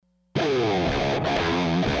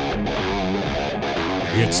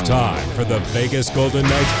It's time for the Vegas Golden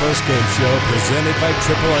Knights postgame show presented by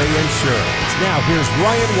AAA Insurance. Now here's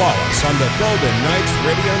Ryan Wallace on the Golden Knights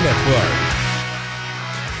Radio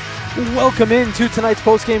Network. Welcome into tonight's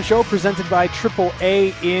postgame show presented by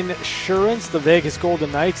AAA Insurance. The Vegas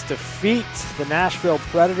Golden Knights defeat the Nashville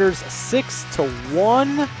Predators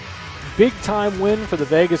 6-1. Big time win for the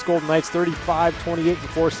Vegas Golden Knights, 35-28 and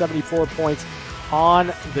 474 points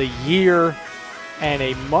on the year. And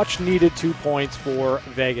a much-needed 2 points for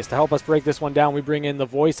Vegas. To help us break this one down, we bring in the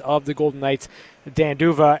voice of the Golden Knights, Dan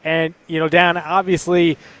D'Uva. And, Dan,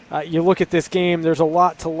 obviously, you look at this game, there's a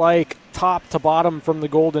lot to like top to bottom from the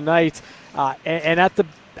Golden Knights. And at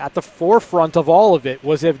the forefront of all of it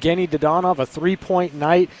was Evgeny Dadonov, a 3-point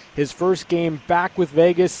night, his first game back with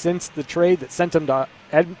Vegas since the trade that sent him to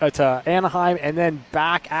Anaheim, and then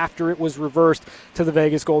back after it was reversed to the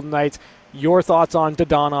Vegas Golden Knights. Your thoughts on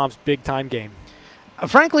Dadonov's big-time game?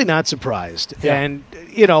 Frankly, not surprised. Yeah. And,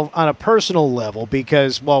 on a personal level,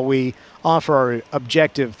 because while we offer our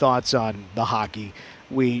objective thoughts on the hockey,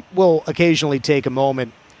 we will occasionally take a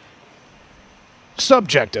moment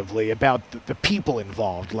subjectively about the people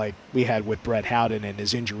involved, like we had with Brett Howden and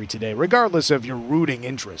his injury today, regardless of your rooting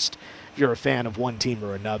interest. If you're a fan of one team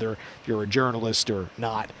or another, if you're a journalist or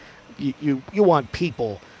not, you want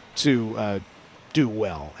people to do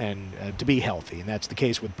well and to be healthy. And that's the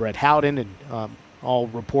case with Brett Howden, and all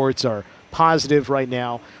reports are positive right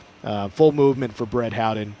now. Full movement for Brett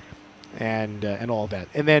Howden and all that.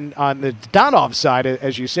 And then on the Dadonov side,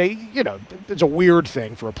 as you say, it's a weird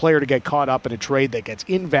thing for a player to get caught up in a trade that gets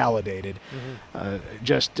invalidated.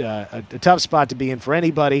 Just a tough spot to be in for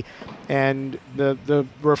anybody. And the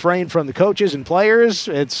refrain from the coaches and players,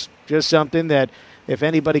 it's just something that if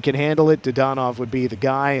anybody can handle it, Dadonov would be the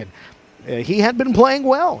guy. And he had been playing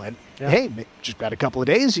well. And hey, just got a couple of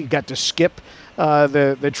days. He got to skip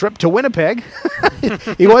the trip to Winnipeg.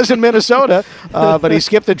 He was in Minnesota, but he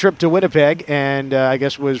skipped the trip to Winnipeg and I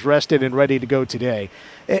guess was rested and ready to go today.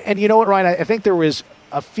 And you know what, Ryan? I think there was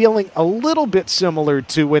a feeling a little bit similar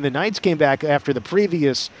to when the Knights came back after the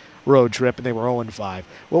previous road trip and they were 0-5.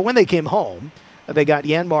 Well, when they came home, they got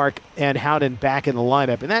Janmark and Howden back in the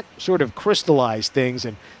lineup, and that sort of crystallized things,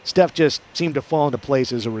 and stuff just seemed to fall into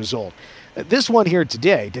place as a result. This one here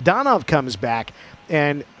today, Dadonov comes back,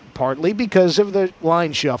 and partly because of the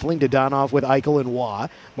line shuffling, Dadonov with Eichel and Waugh,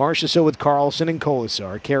 Marchessault with Carlson and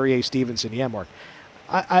Kolasar, Carrier, Stevenson, Janmark.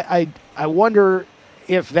 I wonder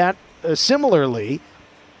if that similarly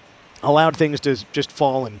allowed things to just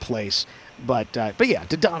fall in place. But yeah,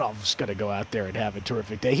 Dadonov's going to go out there and have a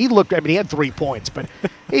terrific day. He had 3 points, but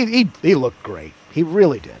he looked great. He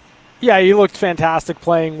really did. Yeah, he looked fantastic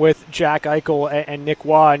playing with Jack Eichel and Nick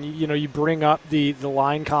Waugh. And, you bring up the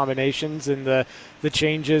line combinations and the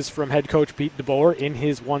changes from head coach Pete DeBoer in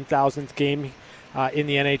his 1,000th game in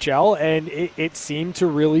the NHL. And it seemed to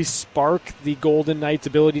really spark the Golden Knights'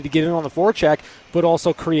 ability to get in on the forecheck, but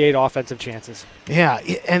also create offensive chances. Yeah,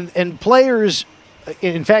 and players,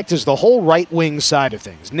 in fact, is the whole right wing side of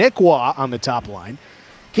things. Nick Waugh on the top line,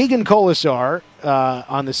 Keegan Kolasar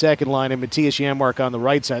on the second line, and Matthias Janmark on the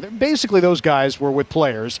right side. Basically, those guys were with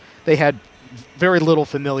players they had very little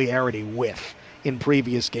familiarity with in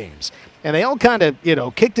previous games. And they all kind of,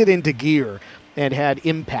 kicked it into gear and had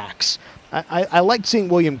impacts. I liked seeing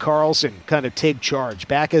William Karlsson kind of take charge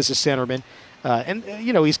back as a centerman. And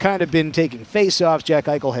he's kind of been taking face-offs. Jack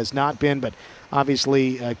Eichel has not been, but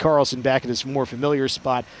obviously Karlsson back in his more familiar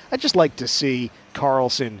spot. I just like to see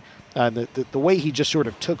Karlsson, the way he just sort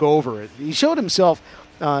of took over. He showed himself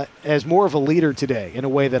as more of a leader today in a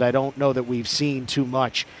way that I don't know that we've seen too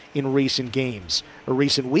much in recent games or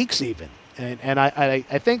recent weeks even. And I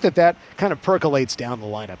think that kind of percolates down the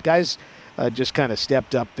lineup. Guys just kind of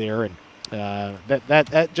stepped up there, and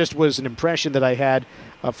that just was an impression that I had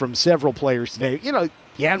from several players today.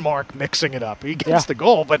 Janmark mixing it up. He gets the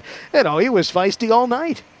goal, but, he was feisty all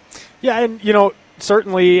night. Yeah, and,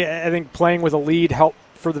 certainly I think playing with a lead helped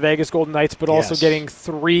for the Vegas Golden Knights, but also getting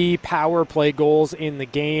 3 power play goals in the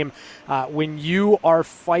game. When you are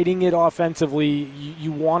fighting it offensively,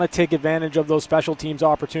 you want to take advantage of those special teams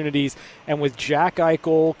opportunities. And with Jack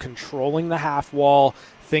Eichel controlling the half wall,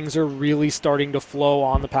 things are really starting to flow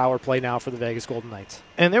on the power play now for the Vegas Golden Knights.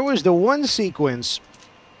 And there was the one sequence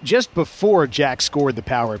just before Jack scored the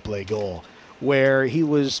power play goal where he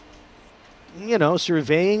was,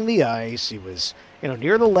 surveying the ice. He was,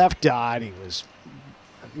 near the left dot. He was,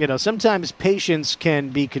 sometimes patience can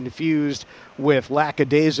be confused with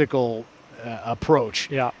lackadaisical approach.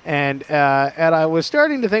 Yeah. And I was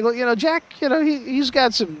starting to think, Jack, he's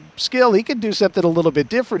got some skill. He could do something a little bit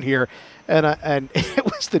different here. and it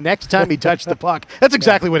was the next time he touched the puck. That's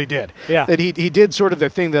exactly what he did. Yeah. That he did sort of the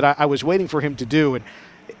thing that I was waiting for him to do, and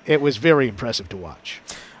it was very impressive to watch.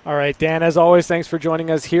 All right, Dan, as always, thanks for joining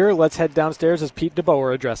us here. Let's head downstairs as Pete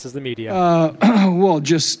DeBoer addresses the media. Well,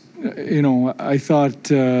 just, I thought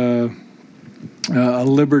a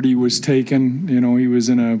liberty was taken. He was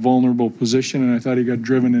in a vulnerable position, and I thought he got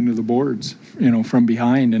driven into the boards, from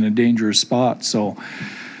behind in a dangerous spot. So,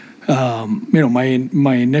 my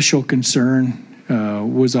initial concern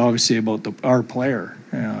was obviously about our player.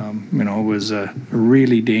 It was a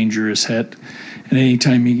really dangerous hit. And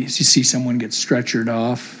anytime you see someone get stretchered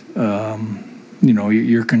off,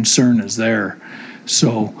 your concern is there.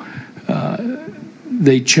 So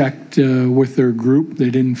they checked with their group. They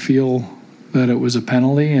didn't feel that it was a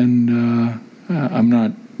penalty, and I'm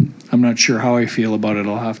not sure how I feel about it.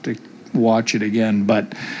 I'll have to watch it again. But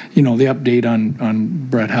the update on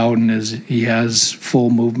Brett Howden is he has full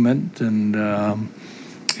movement, and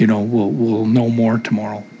we'll know more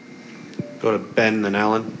tomorrow. Go to Ben and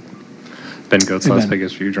Alan. Ben Goetz, Las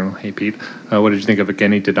Vegas Review Journal. Hey, Pete. What did you think of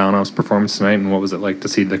Evgeny Dodanov's performance tonight, and what was it like to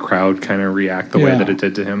see the crowd kind of react the way that it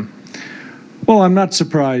did to him? Well, I'm not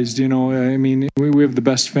surprised. I mean, we have the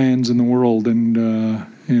best fans in the world, and,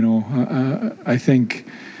 I think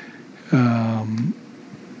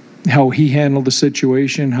how he handled the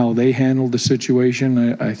situation, how they handled the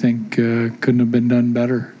situation, I think couldn't have been done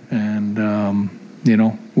better. And,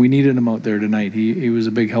 we needed him out there tonight. He was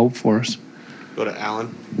a big help for us. Go to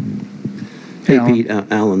Alan. Hey, Pete,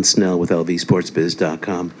 Alan Snell with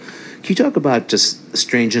LVSportsBiz.com. Can you talk about just the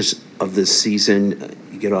strangeness of this season?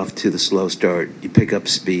 You get off to the slow start, you pick up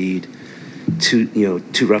speed, two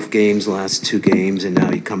rough games, last two games, and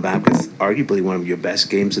now you come back with arguably one of your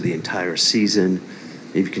best games of the entire season.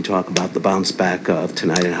 Maybe you can talk about the bounce back of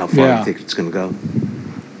tonight and how far you think it's going to go.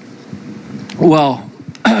 Well,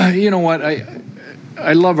 you know what?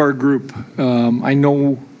 I love our group. I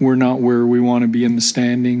know we're not where we want to be in the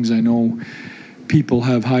standings. I know people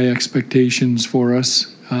have high expectations for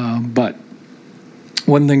us. But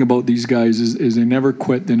one thing about these guys is they never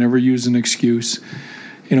quit. They never use an excuse.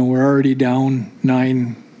 We're already down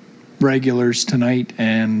 9 regulars tonight,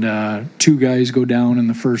 and 2 guys go down in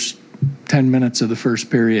the first 10 minutes of the first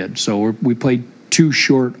period. So we played too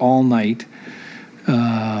short all night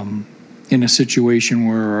in a situation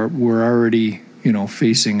where we're already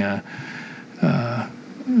facing a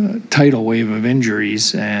tidal wave of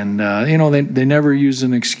injuries, and they never used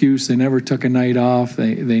an excuse. They never took a night off.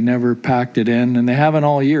 They never packed it in, and they haven't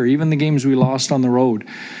all year. Even the games we lost on the road,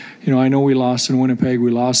 I know we lost in Winnipeg,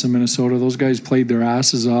 we lost in Minnesota. Those guys played their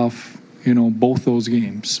asses off, both those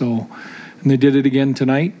games. So, and they did it again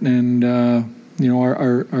tonight, and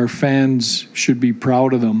our fans should be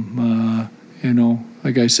proud of them.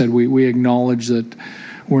 Like I said, we acknowledge that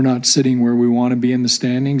we're not sitting where we want to be in the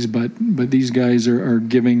standings, but these guys are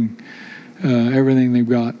giving everything they've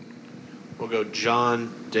got. We'll go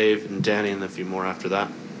John, Dave, and Danny, and a few more after that.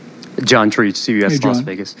 John Treach, CBS Hey, John. Las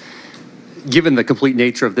Vegas. Given the complete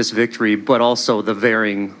nature of this victory, but also the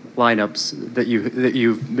varying lineups that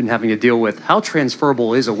you've been having to deal with, how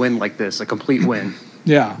transferable is a win like this, a complete win?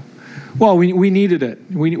 Yeah. Well, we needed it.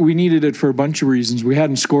 We needed it for a bunch of reasons. We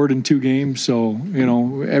hadn't scored in 2 games, so,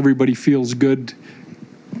 everybody feels good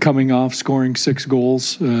coming off scoring 6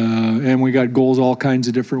 goals. And we got goals all kinds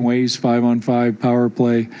of different ways, 5-on-5, power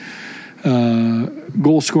play.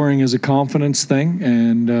 Goal scoring is a confidence thing,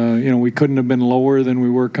 and, we couldn't have been lower than we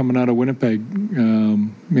were coming out of Winnipeg.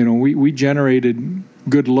 We generated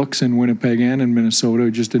good looks in Winnipeg and in Minnesota.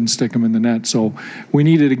 We just didn't stick them in the net. So we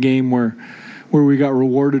needed a game where we got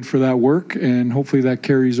rewarded for that work, and hopefully that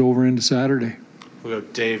carries over into Saturday. We'll go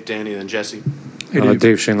Dave, Danny, then Jesse. Hey,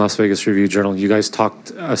 Dave Shane, Las Vegas Review Journal. You guys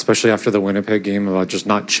talked, especially after the Winnipeg game, about just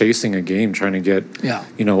not chasing a game, trying to get,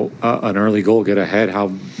 an early goal, get ahead.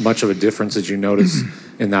 How much of a difference did you notice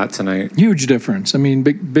in that tonight? Huge difference. I mean,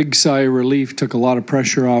 big sigh of relief, took a lot of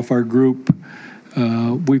pressure off our group.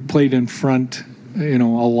 We played in front, a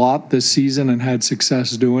lot this season and had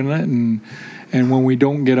success doing it. And when we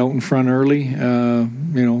don't get out in front early,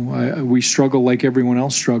 we struggle like everyone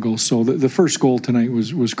else struggles. So the first goal tonight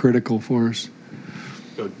was critical for us.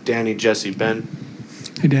 Go Danny, Jesse, Ben.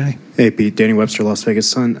 Hey, Danny. Hey, Pete. Danny Webster, Las Vegas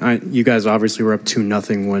Sun. You guys obviously were up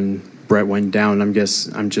 2-0 when Brett went down. I'm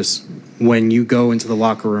just when you go into the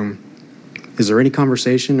locker room, is there any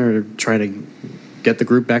conversation or try to get the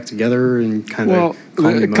group back together and kind of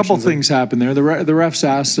calm the a couple emotions things happened there. The refs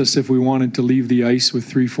asked us if we wanted to leave the ice with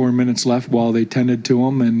 3-4 minutes left while they tended to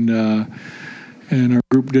him, and our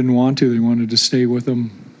group didn't want to. They wanted to stay with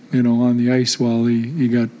him, on the ice while he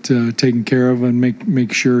got taken care of and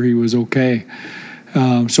make sure he was okay.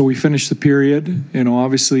 So we finished the period.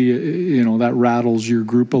 Obviously, that rattles your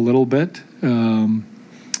group a little bit.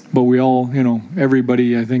 But we all,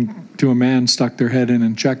 everybody, I think, to a man, stuck their head in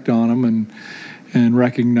and checked on him and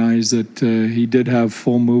recognized that he did have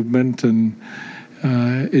full movement, and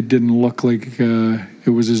it didn't look like it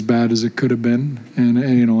was as bad as it could have been.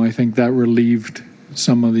 And I think that relieved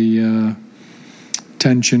some of the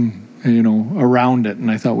tension, around it. And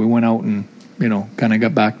I thought we went out and, kind of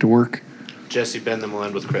got back to work. Jesse, Ben, then we'll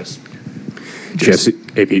end with Chris.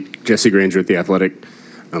 Jesse Granger at The Athletic.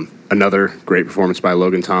 Another great performance by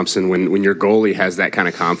Logan Thompson. When your goalie has that kind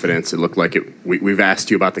of confidence, it looked like it. We've asked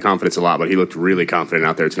you about the confidence a lot, but he looked really confident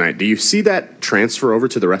out there tonight. Do you see that transfer over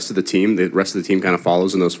to the rest of the team? The rest of the team kind of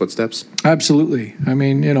follows in those footsteps? Absolutely. I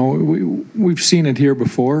mean, we've seen it here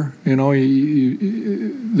before.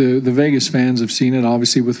 The Vegas fans have seen it,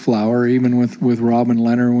 obviously, with Flower, even with Robin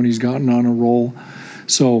Leonard when he's gotten on a roll.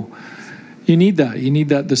 So you need that. You need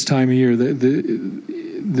that this time of year.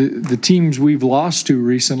 The teams we've lost to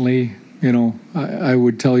recently, I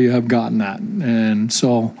would tell you have gotten that. And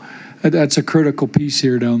so that's a critical piece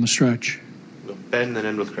here down the stretch. Ben, then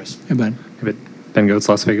end with Chris. Hey, Ben. Ben Goetz,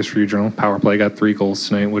 Las Vegas Review Journal. Power play got 3 goals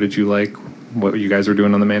tonight. What did you like? What you guys were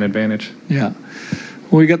doing on the man advantage? Yeah.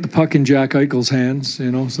 Well, we got the puck in Jack Eichel's hands,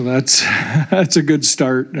 so that's a good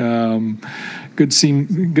start.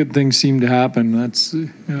 Good things seem to happen. That's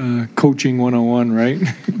coaching 101, right?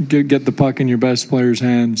 Get the puck in your best player's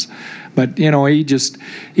hands. But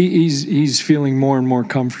he's feeling more and more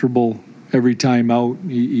comfortable every time out.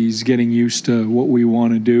 He's getting used to what we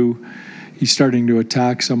want to do. He's starting to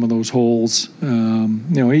attack some of those holes.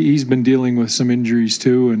 He's been dealing with some injuries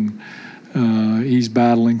too, and he's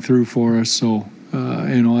battling through for us. So.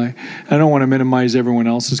 I don't want to minimize everyone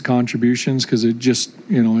else's contributions because it just,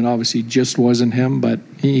 it obviously just wasn't him, but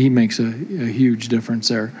he makes a huge difference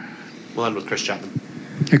there. We'll end with Chris Chapman.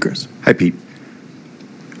 Hey, Chris. Hi, Pete.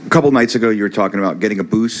 A couple nights ago, you were talking about getting a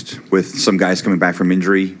boost with some guys coming back from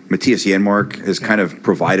injury. Matthias Janmark has kind of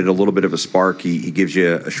provided a little bit of a spark. He gives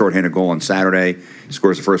you a shorthanded goal on Saturday,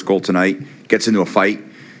 scores the first goal tonight, gets into a fight.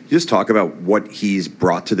 You just talk about what he's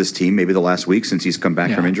brought to this team maybe the last week since he's come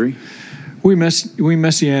back from injury. We miss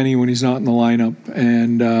Yanni when he's not in the lineup,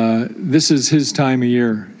 and this is his time of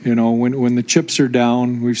year. When the chips are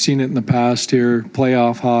down, we've seen it in the past here,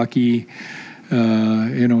 playoff hockey,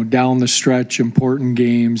 down the stretch, important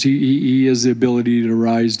games. He has the ability to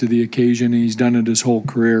rise to the occasion, and he's done it his whole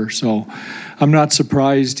career. So I'm not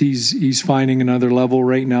surprised he's finding another level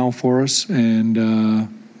right now for us, and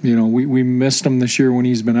we missed him this year when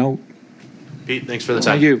he's been out. Pete, thanks for the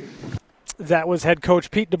time. Thank you. That was head coach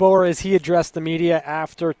Pete DeBoer as he addressed the media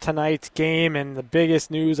after tonight's game. And the biggest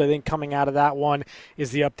news, I think, coming out of that one is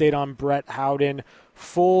the update on Brett Howden.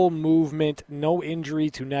 Full movement, no injury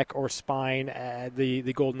to neck or spine.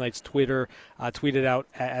 The Golden Knights Twitter tweeted out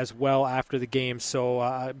as well after the game.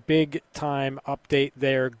 So big time update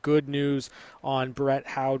there. Good news on Brett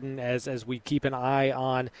Howden as we keep an eye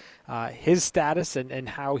on his status and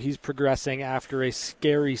how he's progressing after a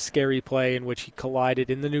scary, scary play in which he collided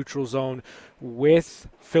in the neutral zone with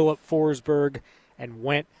Philip Forsberg and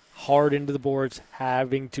went hard into the boards,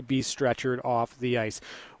 having to be stretchered off the ice.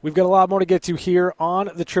 We've got a lot more to get to here on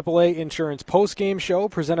the AAA Insurance postgame show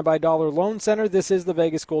presented by Dollar Loan Center. This is the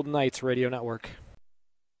Vegas Golden Knights Radio Network.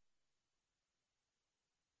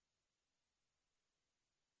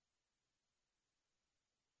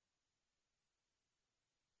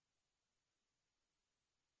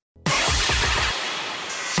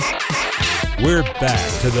 We're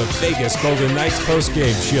back to the Vegas Golden Knights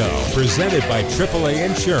postgame show presented by AAA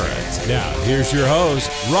Insurance. Now, here's your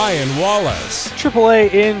host, Ryan Wallace.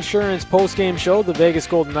 AAA Insurance postgame show. The Vegas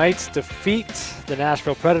Golden Knights defeat the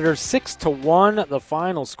Nashville Predators 6-1. The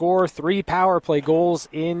final score, 3 power play goals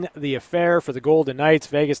in the affair for the Golden Knights.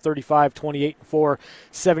 Vegas 35, 28-4,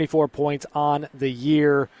 74 points on the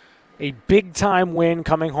year. A big-time win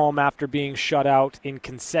coming home after being shut out in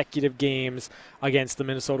consecutive games against the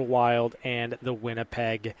Minnesota Wild and the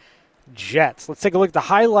Winnipeg Jets. Let's take a look at the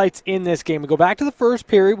highlights in this game. We go back to the first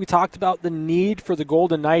period. We talked about the need for the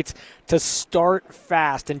Golden Knights to start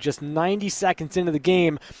fast, and just 90 seconds into the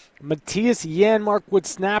game, Matthias Janmark would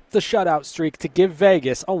snap the shutout streak to give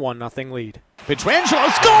Vegas a 1-0 lead. Pietrangelo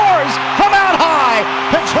scores from out high.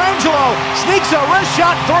 Pietrangelo sneaks a wrist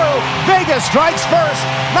shot through. Vegas strikes first.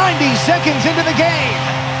 90 seconds into the game.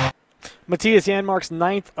 Matthias Janmark's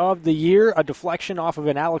 9th of the year, a deflection off of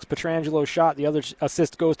an Alex Pietrangelo shot. The other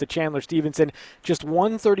assist goes to Chandler Stevenson. Just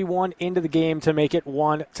 1:31 into the game to make it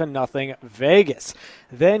 1-0 Vegas.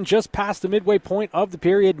 Then just past the midway point of the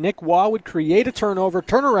period, Nick Waugh would create a turnover,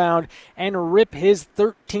 turn around, and rip his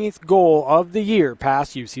 13th goal of the year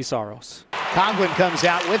past UC Saros. Coghlan comes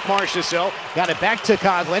out with Marchessault. Got it back to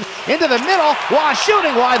Coghlan. Into the middle. Waugh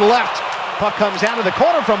shooting wide left. Puck comes out of the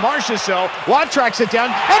corner from Marchessault. Waugh tracks it down,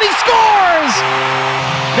 and he scores!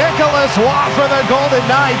 Nicholas Waugh for the Golden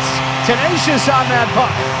Knights. Tenacious on that puck.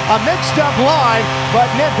 A mixed-up line, but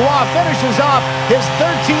Nick Waugh finishes off his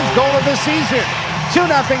 13th goal of the season.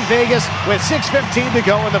 2-0 Vegas with 6:15 to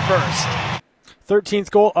go in the first.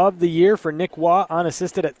 13th goal of the year for Nick Waugh,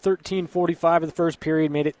 unassisted at 13:45 of the first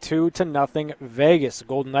period, made it 2-0 Vegas. The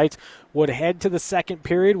Golden Knights would head to the second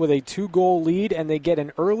period with a 2-goal lead, and they get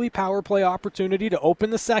an early power play opportunity to open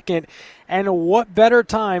the second. And what better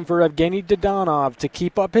time for Evgeny Dadonov to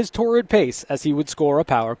keep up his torrid pace as he would score a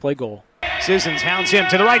power play goal. Sissons hounds him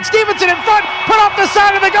to the right. Stevenson in front, put off the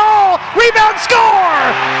side of the goal. Rebound,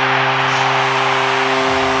 score!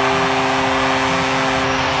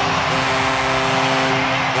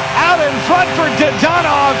 Out in front for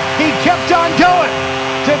Dadonov. He kept on going.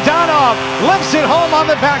 Dadonov lifts it home on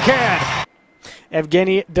the backhand.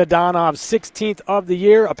 Evgeny Dadonov, 16th of the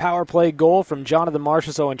year, a power play goal from Jonathan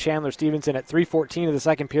Marchessault and Chandler Stevenson at 3:14 of the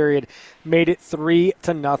second period, made it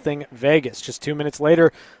 3-0 Vegas. Just 2 minutes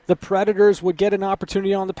later, the Predators would get an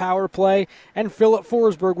opportunity on the power play, and Philip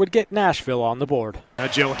Forsberg would get Nashville on the board. Now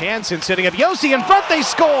Johansson setting up Josi in front, they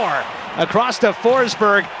score! Across to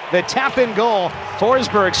Forsberg, the tap-in goal.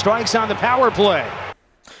 Forsberg strikes on the power play.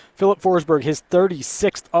 Philip Forsberg, his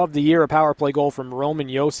 36th of the year, a power play goal from Roman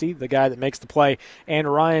Josi, the guy that makes the play,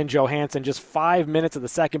 and Ryan Johansson, just 5 minutes of the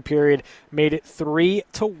second period, made it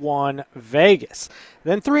 3-1 Vegas.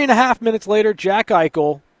 Then 3.5 minutes later, Jack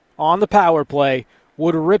Eichel, on the power play,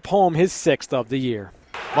 would rip home his 6th of the year.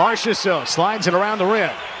 Marchessault slides it around the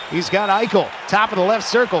rim. He's got Eichel, top of the left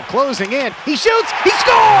circle, closing in. He shoots, he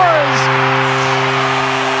scores!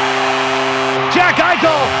 Jack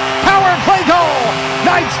Eichel, power play goal!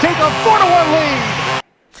 Knights take a 4-1 lead.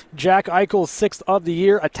 Jack Eichel's 6th of the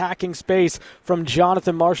year, attacking space from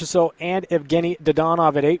Jonathan Marchessault and Evgeny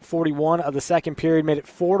Dadonov at 8:41 of the second period, made it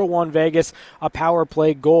 4-1 Vegas, a power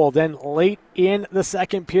play goal. Then late in the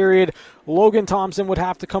second period, Logan Thompson would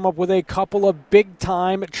have to come up with a couple of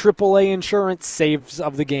big-time AAA insurance saves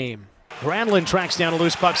of the game. Granlund tracks down a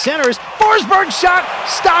loose puck, centers. Forsberg shot,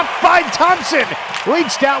 stopped by Thompson.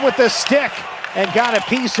 Reached out with the stick and got a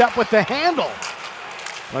piece up with the handle.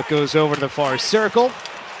 Puck goes over to the far circle.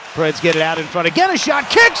 Preds get it out in front. Again a shot.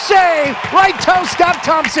 Kick save. Right toe stop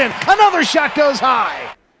Thompson. Another shot goes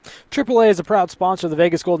high. AAA is a proud sponsor of the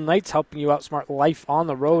Vegas Golden Knights, helping you outsmart life on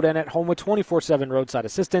the road and at home with 24/7 roadside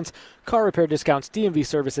assistance, car repair discounts, DMV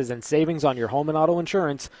services, and savings on your home and auto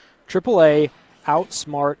insurance. AAA,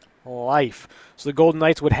 outsmart life. So the Golden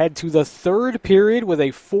Knights would head to the third period with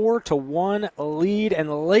a 4-1 lead,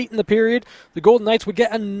 and late in the period, the Golden Knights would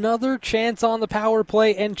get another chance on the power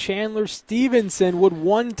play, and Chandler Stevenson would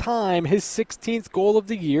one-time his 16th goal of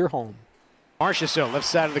the year home. Marchessault, left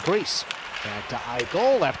side of the crease. Back to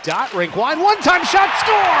Eichel, left dot, rink wide, one-time shot,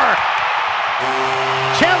 score!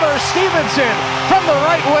 Chandler Stevenson from the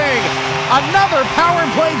right wing, another power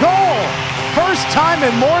play goal. First time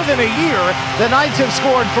in more than a year, the Knights have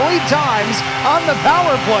scored 3 times on the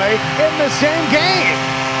power play in the same game.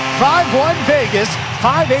 5-1 Vegas,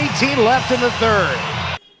 5:18 left in the third.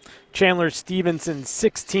 Chandler Stevenson,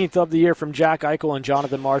 16th of the year from Jack Eichel and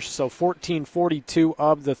Jonathan Marchessault, 14:42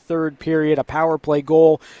 of the third period. A power play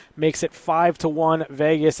goal makes it 5-1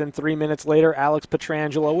 Vegas, and 3 minutes later, Alex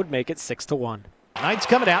Pietrangelo would make it 6-1. Knights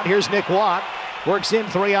coming out. Here's Nick Waugh. Works in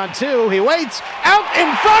 3-on-2. He waits. Out in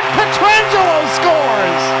front. Pietrangelo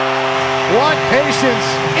scores. What patience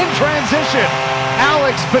in transition.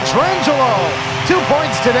 Alex Pietrangelo. 2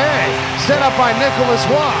 points today. Set up by Nicholas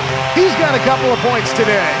Waugh. He's got a couple of points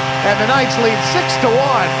today. And the Knights lead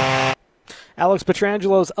 6-1. Alex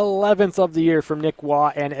Pietrangelo's 11th of the year from Nick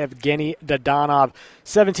Waugh and Evgeny Dadonov.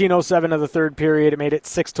 17:07 of the third period. It made it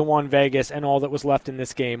 6-1 Vegas, and all that was left in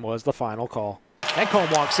this game was the final call. Ekholm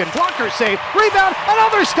walks in, blocker save, rebound,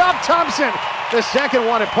 another stop, Thompson. The second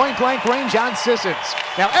one at point-blank range on Sissons.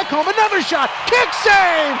 Now Ekholm, another shot, kick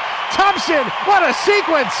save! Thompson, what a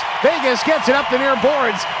sequence! Vegas gets it up the near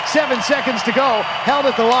boards. 7 seconds to go, held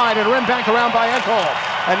at the line and rimmed back around by Ekholm.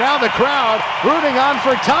 And now the crowd rooting on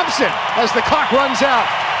for Thompson as the clock runs out.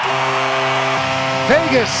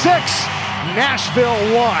 Vegas 6,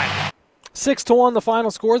 Nashville 1. 6-1 the final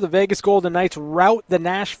score. The Vegas Golden Knights rout the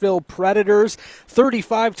Nashville Predators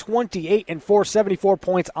 35-28 and 474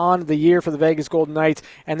 points on the year for the Vegas Golden Knights,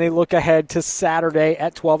 and they look ahead to Saturday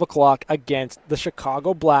at 12 o'clock against the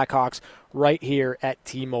Chicago Blackhawks right here at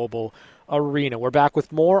T-Mobile Arena. We're back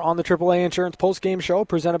with more on the AAA Insurance postgame show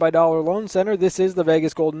presented by Dollar Loan Center. This is the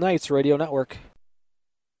Vegas Golden Knights Radio Network.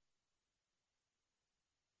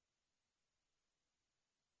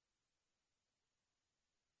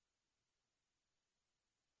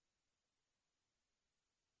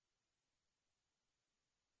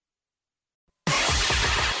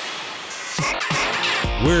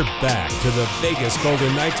 We're back to the Vegas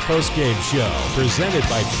Golden Knights postgame show presented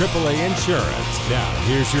by AAA Insurance. Now,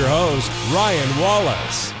 here's your host, Ryan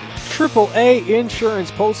Wallace. AAA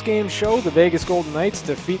Insurance postgame show. The Vegas Golden Knights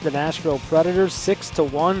defeat the Nashville Predators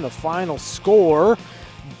 6-1, the final score.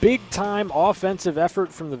 Big-time offensive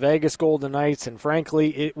effort from the Vegas Golden Knights, and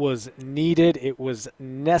frankly, it was needed. It was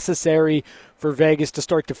necessary for Vegas to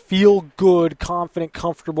start to feel good, confident,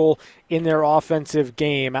 comfortable in their offensive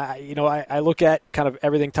game. I look at kind of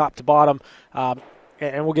everything top to bottom,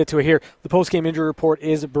 and we'll get to it here. The post-game injury report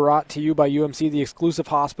is brought to you by UMC, the exclusive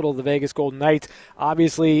hospital of the Vegas Golden Knights.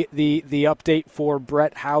 Obviously, the update for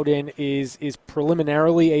Brett Howden is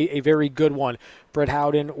preliminarily a very good one. Brett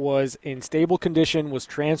Howden was in stable condition, was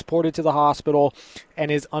transported to the hospital,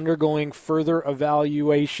 and is undergoing further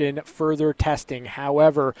evaluation, further testing.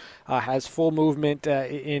 However, has full movement,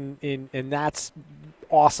 and that's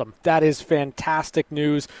awesome. That is fantastic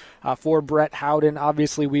news for Brett Howden.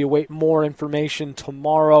 Obviously, we await more information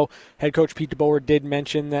tomorrow. Head coach Pete DeBoer did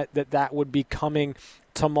mention that would be coming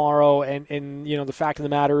tomorrow, and the fact of the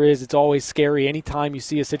matter is it's always scary anytime you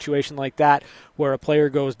see a situation like that where a player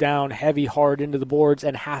goes down heavy, hard into the boards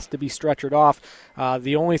and has to be stretchered off.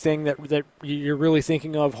 The only thing that you're really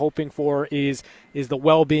thinking of, hoping for, is the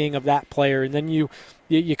well-being of that player, and then you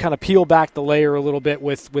kind of peel back the layer a little bit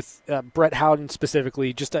with Brett Howden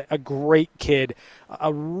specifically. Just a great kid,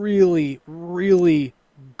 a really, really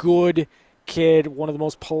good kid, one of the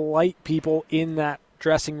most polite people in that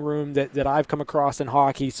dressing room that I've come across in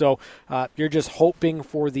hockey. So you're just hoping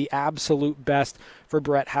for the absolute best for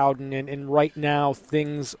Brett Howden, and right now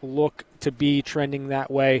things look to be trending that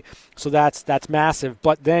way. So that's massive.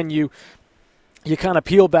 But then you kind of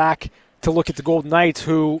peel back to look at the Golden Knights,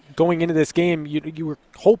 who, going into this game, you were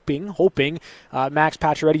hoping Max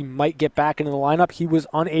Pacioretty might get back into the lineup. He was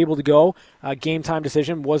unable to go. Game time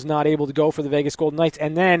decision, was not able to go for the Vegas Golden Knights.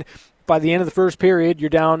 And then by the end of the first period, you're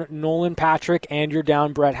down Nolan Patrick and you're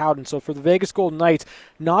down Brett Howden. So for the Vegas Golden Knights,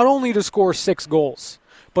 not only to score 6 goals,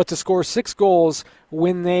 but to score 6 goals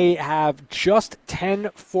when they have just 10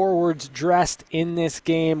 forwards dressed in this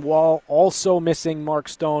game, while also missing Mark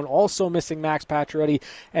Stone, also missing Max Pacioretty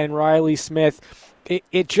and Riley Smith.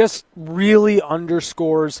 It just really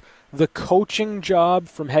underscores the coaching job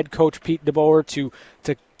from head coach Pete DeBoer to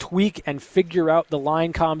tweak and figure out the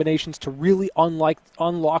line combinations to really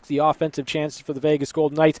unlock the offensive chances for the Vegas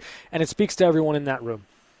Golden Knights, and it speaks to everyone in that room.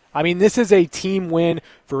 I mean, this is a team win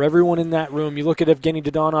for everyone in that room. You look at Evgeny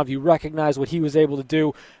Dadonov, you recognize what he was able to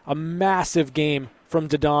do. A massive game from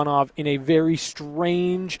Dadonov in a very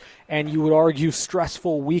strange and, you would argue,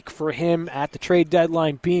 stressful week for him at the trade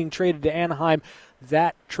deadline, being traded to Anaheim,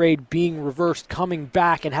 that trade being reversed, coming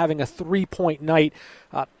back and having a 3-point night.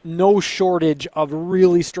 No shortage of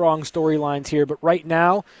really strong storylines here, but right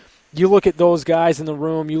now, you look at those guys in the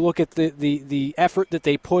room, you look at the effort that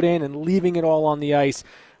they put in and leaving it all on the ice.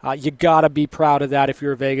 You got to be proud of that if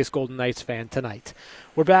you're a Vegas Golden Knights fan tonight.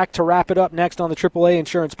 We're back to wrap it up next on the AAA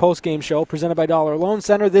Insurance postgame show presented by Dollar Loan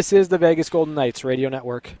Center. This is the Vegas Golden Knights Radio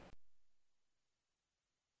Network.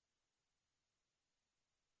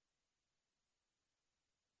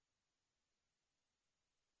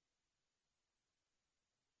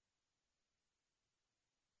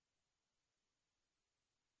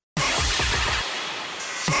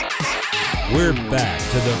 We're back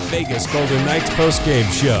to the Vegas Golden Knights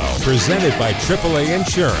postgame show presented by AAA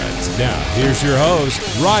Insurance. Now, here's your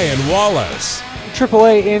host, Ryan Wallace.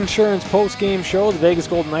 AAA Insurance postgame show. The Vegas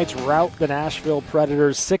Golden Knights rout the Nashville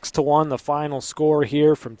Predators 6-1, the final score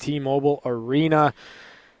here from T-Mobile Arena.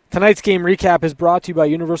 Tonight's game recap is brought to you by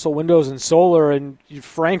Universal Windows and Solar, and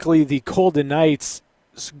frankly, the Golden Knights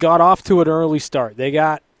got off to an early start. They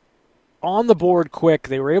got on the board quick.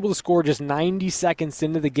 They were able to score just 90 seconds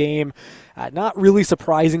into the game. Not really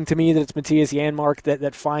surprising to me that it's Matthias Janmark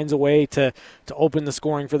that finds a way to open the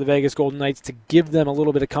scoring for the Vegas Golden Knights, to give them a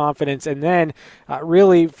little bit of confidence. And then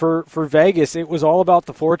really for Vegas, it was all about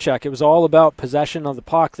the forecheck. It was all about possession of the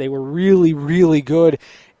puck. They were really, really good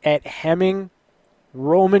at hemming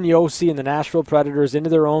Roman Josi and the Nashville Predators into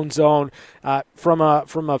their own zone. From a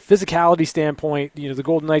physicality standpoint, the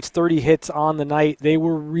Golden Knights 30 hits on the night. They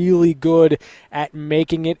were really good at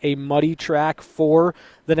making it a muddy track for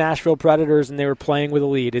the Nashville Predators, and they were playing with a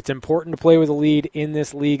lead. It's important to play with a lead in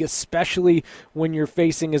this league, especially when you're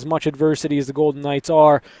facing as much adversity as the Golden Knights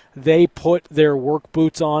are. They put their work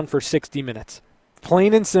boots on for 60 minutes.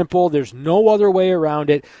 Plain and simple, there's no other way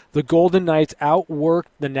around it. The Golden Knights outworked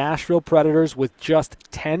the Nashville Predators with just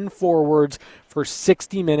 10 forwards for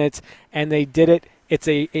 60 minutes, and they did it. It's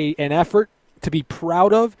an effort to be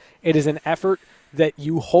proud of. It is an effort that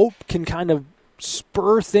you hope can kind of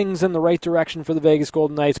spur things in the right direction for the Vegas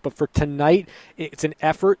Golden Knights, but for tonight, it's an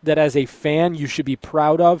effort that as a fan you should be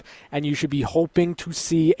proud of, and you should be hoping to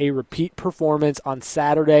see a repeat performance on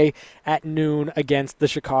Saturday at noon against the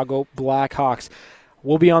Chicago Blackhawks.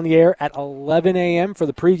 We'll be on the air at 11 a.m. for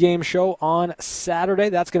the pregame show on Saturday.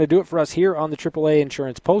 That's going to do it for us here on the AAA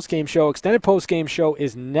Insurance postgame show. Extended postgame show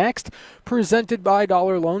is next, presented by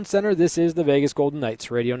Dollar Loan Center. This is the Vegas Golden Knights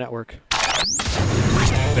Radio Network.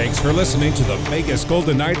 Thanks for listening to the Vegas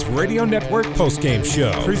Golden Knights Radio Network postgame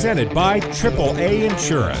show, presented by AAA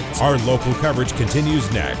Insurance. Our local coverage continues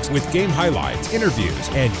next with game highlights, interviews,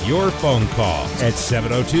 and your phone calls at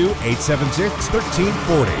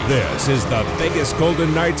 702-876-1340. This is the Vegas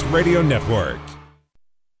Golden Knights Radio Network.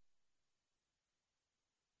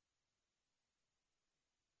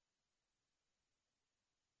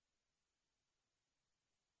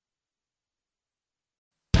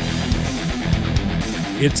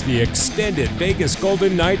 It's the extended Vegas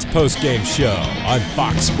Golden Knights postgame show on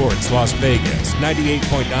Fox Sports Las Vegas,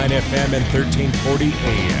 98.9 FM and 1340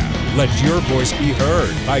 AM. Let your voice be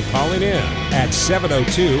heard by calling in at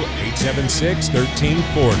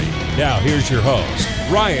 702-876-1340. Now here's your host,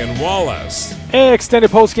 Ryan Wallace. Hey,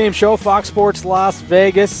 extended postgame show, Fox Sports Las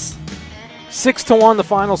Vegas. 6-1 the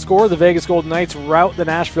final score. The Vegas Golden Knights rout the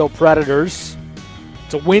Nashville Predators.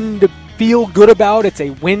 It's a win to feel good about. It's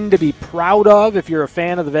a win to be proud of if you're a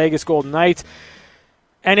fan of the Vegas Golden Knights.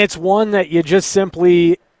 And it's one that you just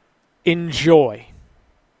simply enjoy.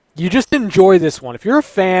 You just enjoy this one. If you're a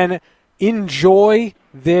fan, enjoy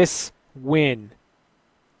this win.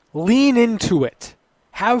 Lean into it.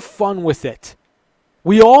 Have fun with it.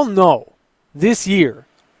 We all know this year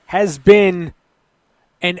has been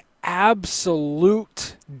an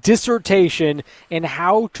absolute dissertation in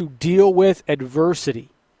how to deal with adversity.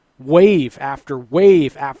 Wave after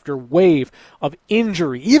wave after wave of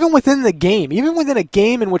injury, even within the game, even within a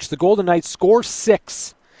game in which the Golden Knights score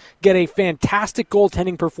 6, get a fantastic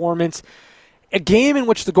goaltending performance, a game in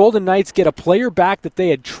which the Golden Knights get a player back that they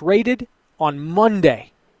had traded on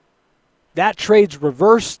Monday. That trade's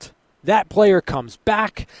reversed. That player comes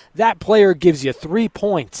back. That player gives you 3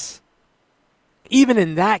 points. Even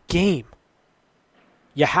in that game,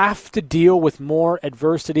 you have to deal with more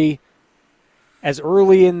adversity. As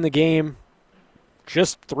early in the game,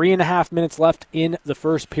 just 3.5 minutes left in the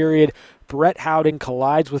first period, Brett Howden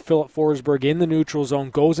collides with Philip Forsberg in the neutral zone,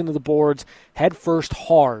 goes into the boards, head first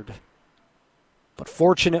hard. But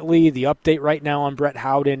fortunately, the update right now on Brett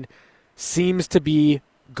Howden seems to be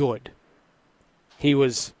good. He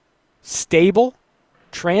was stable,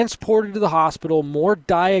 transported to the hospital, more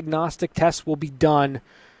diagnostic tests will be done,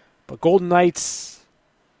 but Golden Knights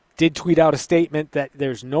did tweet out a statement that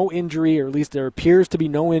there's no injury, or at least there appears to be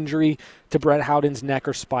no injury to Brett Howden's neck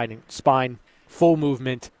or spine. Full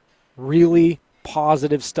movement. Really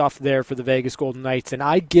positive stuff there for the Vegas Golden Knights. And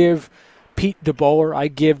I give Pete DeBoer, I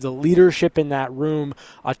give the leadership in that room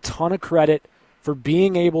a ton of credit for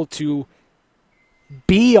being able to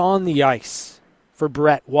be on the ice for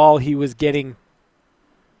Brett while he was getting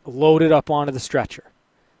loaded up onto the stretcher.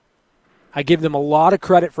 I give them a lot of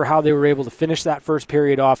credit for how they were able to finish that first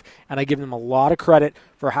period off, and I give them a lot of credit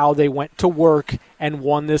for how they went to work and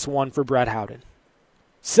won this one for Brett Howden.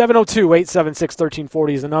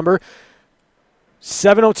 702-876-1340 is the number.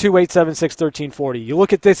 702-876-1340. You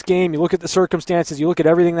look at this game, you look at the circumstances, you look at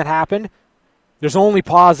everything that happened, there's only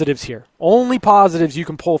positives here. Only positives you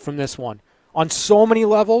can pull from this one. On so many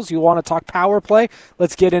levels, you want to talk power play,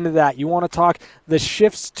 let's get into that. You want to talk the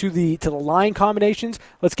shifts to the line combinations,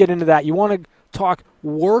 let's get into that. You want to talk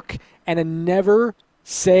work and a never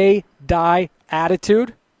say die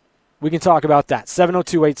attitude, we can talk about that.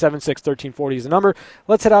 702-876-1340 is the number.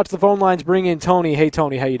 Let's head out to the phone lines, bring in Tony. Hey,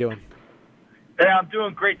 Tony, how you doing? Hey, I'm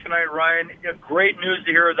doing great tonight, Ryan. Great news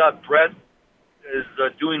to hear that Brett is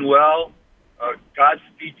doing well.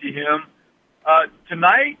 Godspeed to him.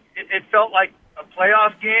 Tonight, it felt like a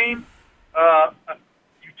playoff game.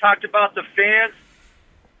 You talked about the fans.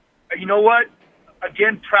 You know what?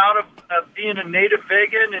 Again, proud of being a native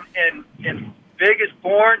Vegan and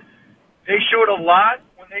Vegas-born, they showed a lot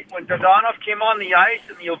when Dadonov came on the ice,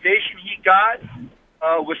 and the ovation he got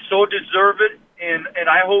was so deserved, and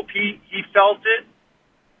I hope he felt it.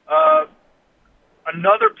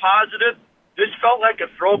 Another positive, this felt like a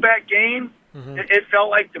throwback game. Mm-hmm. It felt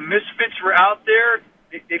like the Misfits were out there.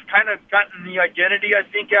 They've kind of gotten the identity, I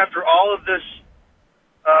think, after all of this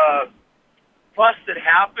fuss that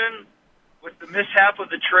happened with the mishap of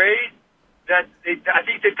the trade, that I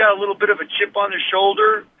think they've got a little bit of a chip on their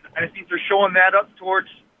shoulder, and I think they're showing that up towards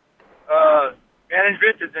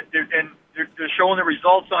management, and they're showing the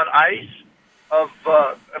results on ice of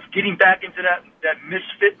getting back into that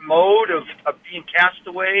misfit mode of being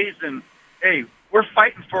castaways, and hey, we're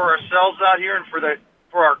fighting for ourselves out here and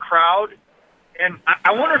for our crowd. And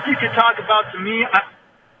I wonder if you could talk about, to me,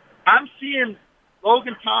 I'm seeing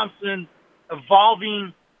Logan Thompson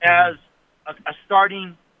evolving as a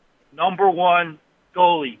starting number one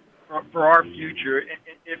goalie for our future.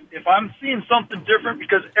 If I'm seeing something different,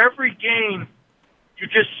 because every game you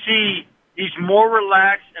just see he's more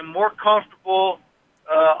relaxed and more comfortable.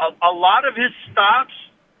 A lot of his stops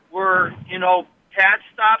were, pad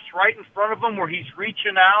stops right in front of him where he's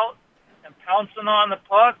reaching out and pouncing on the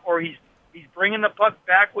puck, or he's bringing the puck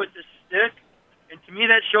back with his stick. And to me,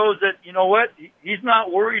 that shows that, he's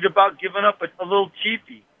not worried about giving up a little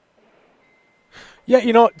cheapy.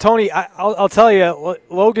 Yeah, Tony, I'll tell you,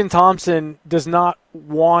 Logan Thompson does not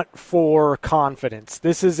want for confidence.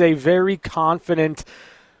 This is a very confident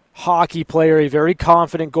hockey player, a very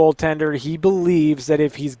confident goaltender. He believes that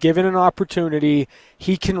if he's given an opportunity,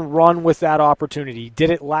 he can run with that opportunity. He did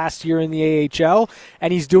it last year in the AHL,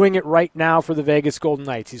 and he's doing it right now for the Vegas Golden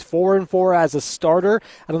Knights. He's 4-4 as a starter.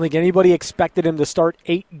 I don't think anybody expected him to start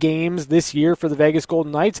 8 games this year for the Vegas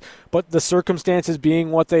Golden Knights, but the circumstances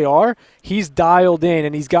being what they are, he's dialed in,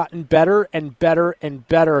 and he's gotten better and better and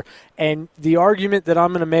better. And the argument that I'm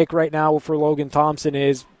going to make right now for Logan Thompson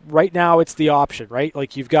is, right now it's the option, right?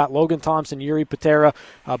 Like, you've got Logan Thompson, Yuri Patera,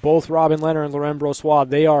 both Robin Lehner and Laurent Brossoit.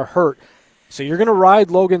 They are hurt. So you're going to ride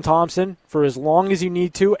Logan Thompson for as long as you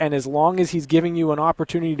need to, and as long as he's giving you an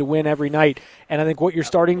opportunity to win every night. And I think what you're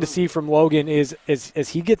starting to see from Logan is as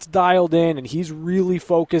he gets dialed in and he's really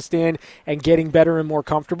focused in and getting better and more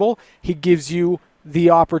comfortable, he gives you the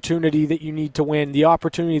opportunity that you need to win, the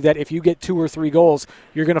opportunity that if you get 2 or 3 goals,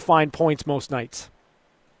 you're going to find points most nights.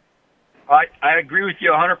 I agree with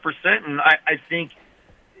you 100%, and I think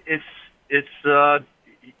it's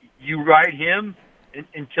you ride him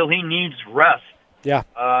until he needs rest. Yeah.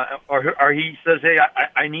 Or he says, hey,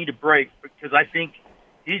 I need a break, because I think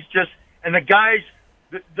he's just, and the guys,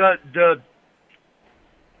 the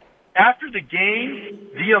after the game,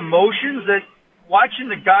 the emotions that watching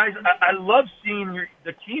the guys, I love seeing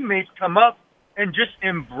the teammates come up and just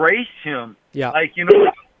embrace him. Yeah. Like,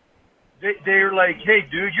 they're like, hey,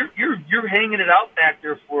 dude, you're hanging it out back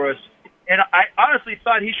there for us. And I honestly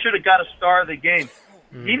thought he should have got a star of the game.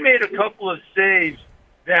 He made a couple of saves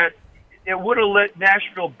that it would have let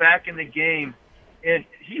Nashville back in the game. And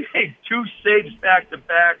he made 2 saves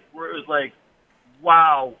back-to-back where it was like,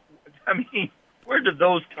 wow. I mean, where did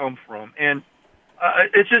those come from? And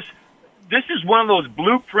it's just, this is one of those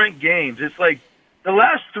blueprint games. It's like the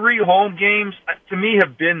last 3 home games, to me,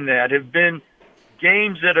 have been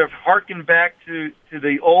games that have harkened back to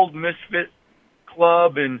the old Misfit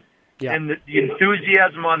club and the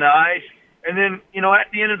enthusiasm on the ice. And then,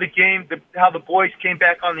 at the end of the game, how the boys came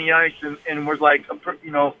back on the ice and were like,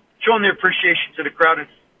 showing their appreciation to the crowd.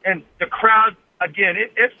 And the crowd, again,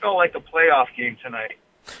 it felt like a playoff game tonight.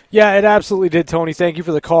 Yeah, it absolutely did, Tony. Thank you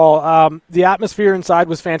for the call. The atmosphere inside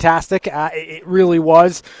was fantastic. It really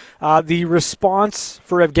was. The response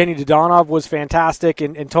for Evgeny Dadonov was fantastic.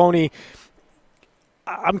 And Tony,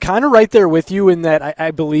 I'm kind of right there with you in that I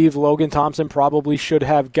believe Logan Thompson probably should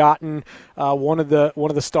have gotten one of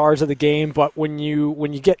the stars of the game. But when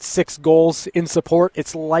you get 6 goals in support,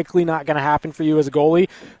 it's likely not going to happen for you as a goalie.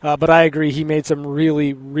 But I agree, he made some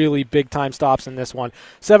really, really big time stops in this one.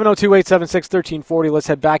 702-876-1340. Let's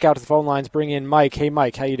head back out to the phone lines. Bring in Mike. Hey,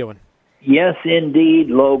 Mike, how you doing? Yes, indeed,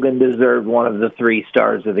 Logan deserved one of the 3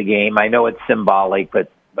 stars of the game. I know it's symbolic,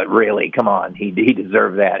 but really, come on, he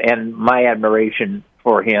deserved that. And my admiration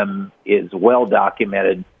for him is well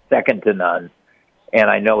documented, second to none. And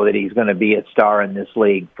I know that he's going to be a star in this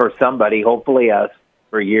league for somebody, hopefully us,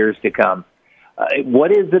 for years to come.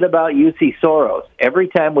 What is it about UC Soros? Every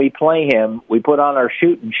time we play him, we put on our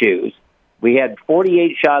shooting shoes. We had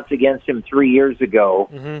 48 shots against him 3 years ago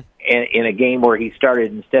in a game where he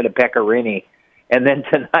started instead of Pecorini. And then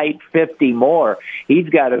tonight, 50 more. He's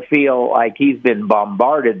got to feel like he's been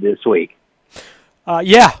bombarded this week.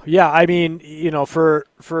 Yeah. I mean,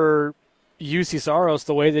 for UC Saros,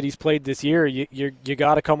 the way that he's played this year, you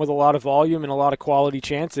got to come with a lot of volume and a lot of quality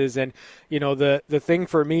chances. And, the thing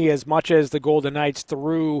for me, as much as the Golden Knights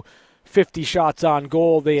threw 50 shots on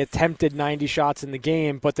goal, they attempted 90 shots in the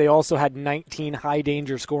game, but they also had 19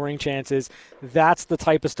 high-danger scoring chances. That's the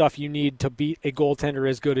type of stuff you need to beat a goaltender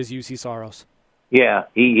as good as UC Saros. Yeah,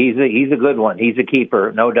 he's a good one. He's a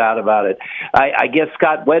keeper, no doubt about it. I guess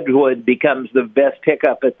Scott Wedgwood becomes the best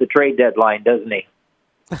pickup at the trade deadline, doesn't he?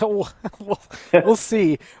 We'll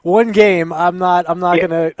see. One game. I'm not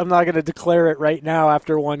gonna declare it right now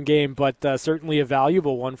after one game, but certainly a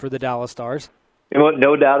valuable one for the Dallas Stars.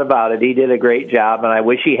 No doubt about it. He did a great job, and I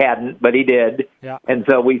wish he hadn't, but he did. Yeah. And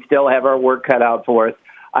so we still have our work cut out for us.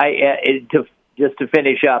 Just to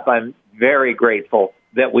finish up, I'm very grateful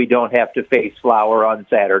that we don't have to face Flower on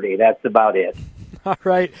Saturday. That's about it. All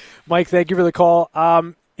right, Mike. Thank you for the call.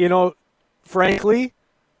 Frankly,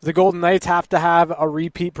 the Golden Knights have to have a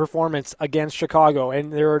repeat performance against Chicago.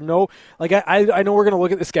 And there are no, I know we're going to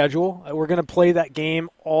look at the schedule. We're going to play that game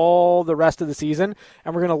all the rest of the season,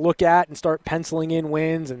 and we're going to look at and start penciling in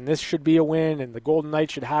wins, and this should be a win, and the Golden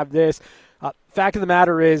Knights should have this. Fact of the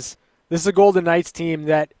matter is, this is a Golden Knights team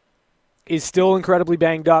that is still incredibly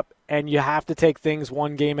banged up, and you have to take things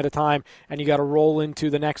one game at a time, and you got to roll into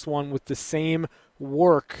the next one with the same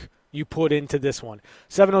work you put into this one.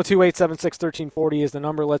 702-876-1340 is the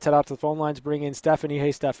number. Let's head out to the phone lines. Bring in Stephanie.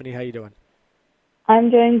 Hey, Stephanie, how you doing? I'm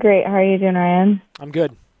doing great. How are you doing, Ryan? I'm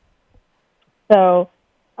good. So,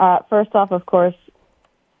 first off, of course,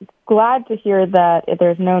 glad to hear that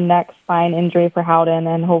there's no neck spine injury for Howden,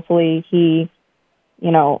 and hopefully he,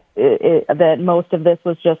 that most of this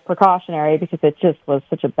was just precautionary, because it just was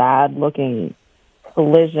such a bad-looking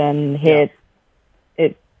collision hit.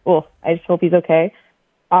 Yeah. I just hope he's okay.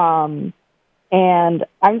 And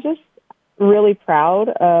I'm just really proud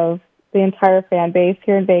of the entire fan base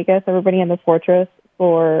here in Vegas, everybody in the Fortress,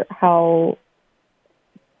 for how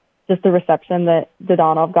just the reception that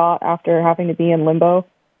Dadonov got after having to be in limbo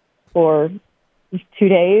for 2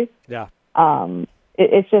 days. Yeah.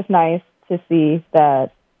 It's just nice to see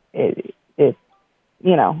that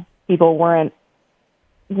people weren't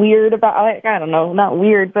weird about it. I don't know, not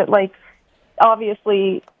weird, but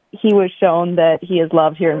obviously he was shown that he is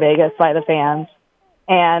loved here in Vegas by the fans,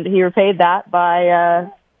 and he repaid that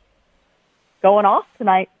by going off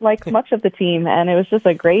tonight like much of the team. And it was just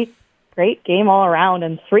a great game all around,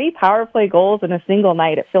 and 3 power play goals in a single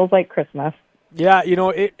night. It feels like Christmas. Yeah,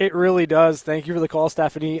 it really does. Thank you for the call,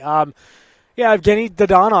 Stephanie. Evgeny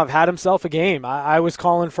Dadonov had himself a game. I was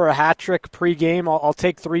calling for a hat trick pregame. I'll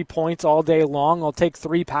take 3 points all day long. I'll take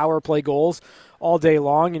 3 power play goals all day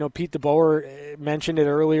long. Pete DeBoer mentioned it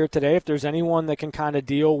earlier today. If there's anyone that can kind of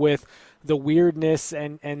deal with the weirdness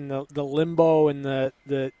and the limbo and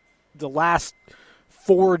the last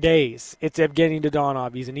 4 days, it's Evgeny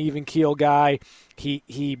Dadonov. He's an even keel guy.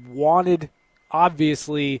 He wanted,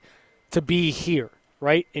 obviously, to be here,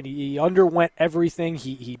 right? And he underwent everything.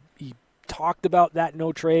 He talked about that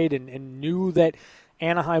no trade and knew that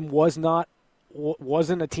Anaheim wasn't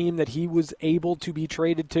a team that he was able to be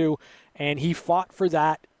traded to, and he fought for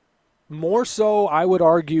that. More so, I would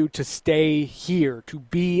argue, to stay here, to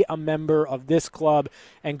be a member of this club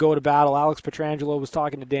and go to battle. Alex Pietrangelo was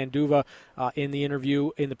talking to Dan Duva in the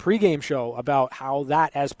interview in the pregame show about how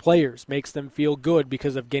that, as players, makes them feel good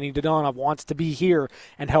because Evgeny Dadonov wants to be here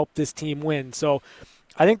and help this team win. So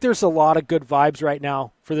I think there's a lot of good vibes right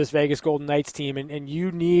now for this Vegas Golden Knights team, and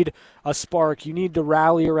you need a spark. You need to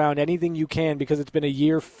rally around anything you can, because it's been a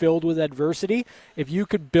year filled with adversity. If you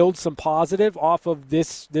could build some positive off of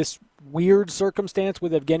this weird circumstance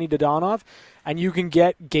with Evgeny Dadonov, and you can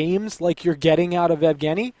get games like you're getting out of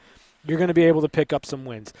Evgeny, you're going to be able to pick up some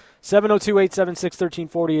wins.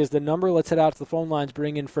 702-876-1340 is the number. Let's head out to the phone lines.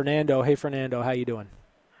 Bring in Fernando. Hey, Fernando, how you doing?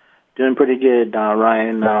 Doing pretty good,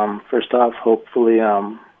 Ryan. First off, hopefully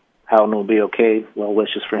Howden will be okay. Well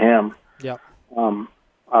wishes for him. Yep.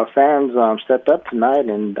 Our fans stepped up tonight,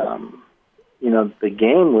 and the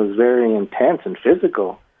game was very intense and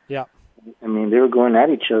physical. Yeah. I mean, they were going at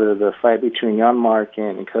each other. The fight between Janmark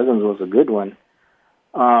and Cousins was a good one.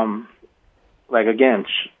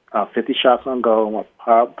 50 shots on goal.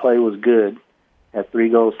 Power play was good. Had 3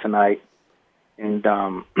 goals tonight. And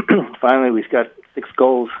finally, we've got 6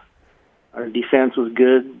 goals. Our defense was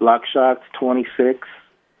good. Block shots, 26.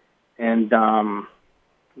 And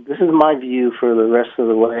this is my view for the rest of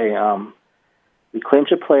the way. We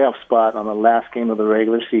clinch a playoff spot on the last game of the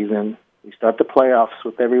regular season. We start the playoffs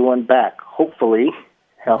with everyone back, hopefully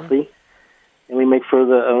healthy, and we make a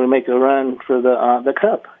run for the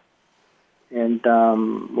cup. And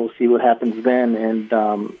we'll see what happens then. And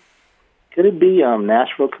Could it be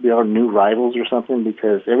Nashville could be our new rivals or something?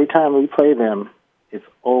 Because every time we play them, it's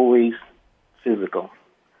always physical.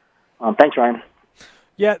 Thanks, Ryan.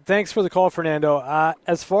 Yeah, thanks for the call, Fernando.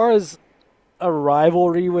 As far as a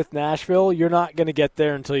rivalry with Nashville, you're not going to get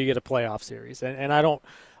there until you get a playoff series. And I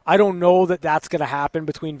don't know that that's going to happen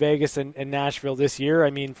between Vegas and Nashville this year. I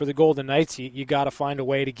mean, for the Golden Knights, you got to find a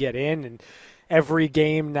way to get in, and every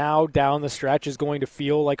game now down the stretch is going to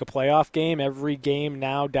feel like a playoff game. Every game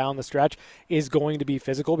now down the stretch is going to be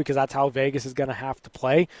physical because that's how Vegas is going to have to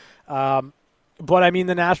play. But, I mean,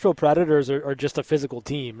 the Nashville Predators are just a physical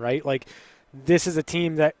team, right? Like, this is a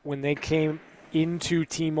team that when they came into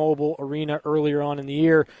T-Mobile Arena earlier on in the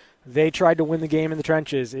year, they tried to win the game in the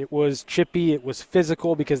trenches. It was chippy. It was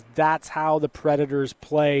physical because that's how the Predators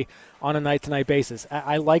play on a night-to-night basis.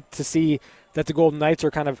 I like to see that the Golden Knights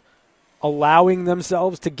are kind of allowing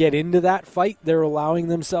themselves to get into that fight. They're allowing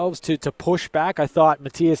themselves to push back. I thought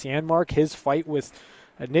Matthias Janmark, his fight with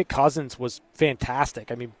Nick Cousins was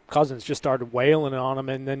fantastic. I mean, Cousins just started wailing on him,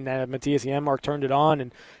 and then Matthias Janmark turned it on,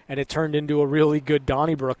 and it turned into a really good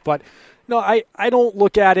Donnybrook. But, no, I don't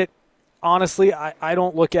look at it, honestly, I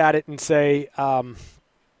don't look at it and say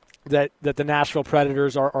that the Nashville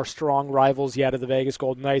Predators are strong rivals yet of the Vegas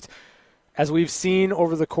Golden Knights. As we've seen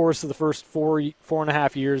over the course of the first four and a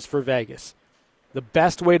half years for Vegas, the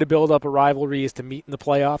best way to build up a rivalry is to meet in the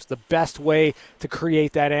playoffs. The best way to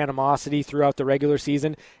create that animosity throughout the regular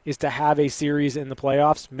season is to have a series in the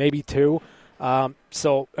playoffs, maybe two.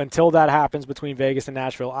 So until that happens between Vegas and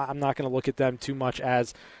Nashville, I'm not going to look at them too much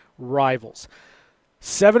as rivals.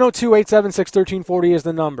 702-876-1340 is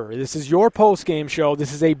the number. This is your post-game show.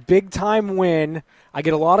 This is a big-time win. I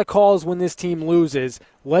get a lot of calls when this team loses.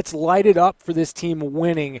 Let's light it up for this team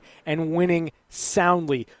winning, and winning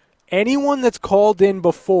soundly. Anyone that's called in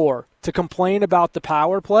before to complain about the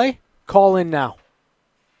power play, call in now.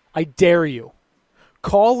 I dare you.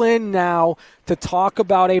 Call in now to talk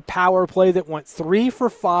about a power play that went 3 for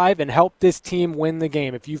 5 and helped this team win the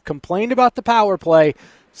game. If you've complained about the power play,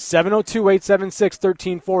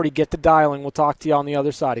 702-876-1340. Get to dialing. We'll talk to you on the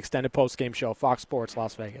other side. Extended postgame show, Fox Sports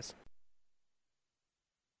Las Vegas.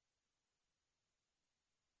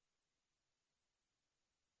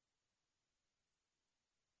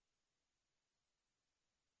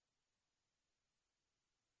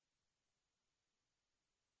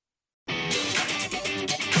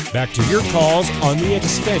 Back to your calls on the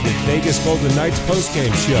extended Vegas Golden Knights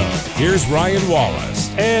postgame show. Here's Ryan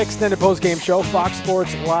Wallace. Extended postgame show, Fox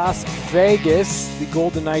Sports Las Vegas. The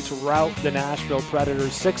Golden Knights rout the Nashville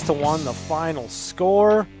Predators 6-1, the final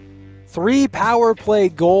score. 3 power play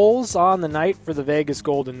goals on the night for the Vegas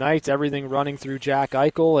Golden Knights. Everything running through Jack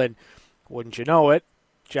Eichel, and wouldn't you know it,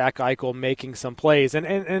 Jack Eichel making some plays.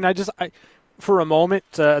 And I for a moment,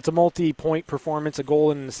 it's a multi-point performance, a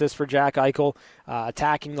goal and an assist for Jack Eichel,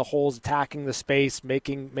 attacking the holes, attacking the space,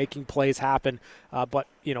 making plays happen. But,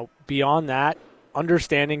 beyond that,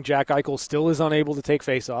 understanding Jack Eichel still is unable to take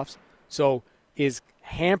faceoffs, so is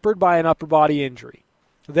hampered by an upper body injury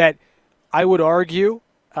that I would argue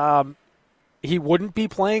he wouldn't be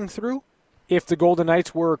playing through if the Golden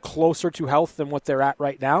Knights were closer to health than what they're at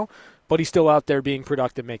right now, but he's still out there being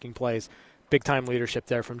productive, making plays. Big-time leadership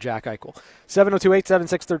there from Jack Eichel.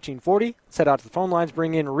 702-876-1340. Let's head out to the phone lines.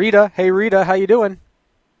 Bring in Rita. Hey, Rita, how you doing?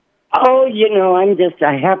 Oh, I'm just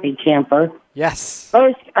a happy camper. Yes.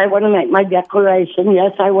 First, I want to make my declaration.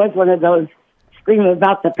 Yes, I was one of those screaming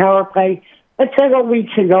about the power play. But several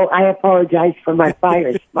weeks ago, I apologized for my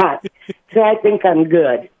fire spot. So I think I'm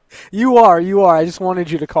good. You are. I just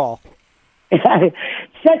wanted you to call.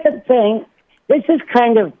 Second thing, this is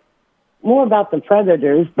kind of more about the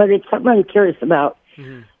Predators, but it's something I'm curious about.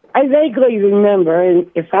 Mm-hmm. I vaguely remember,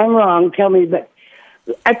 and if I'm wrong, tell me, but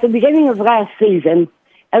at the beginning of last season,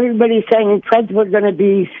 everybody's saying Preds were going to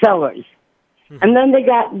be sellers. Mm-hmm. And then they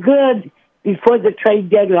got good before the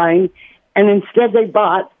trade deadline, and instead they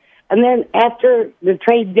bought. And then after the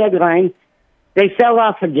trade deadline, they fell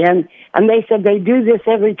off again, and they said they do this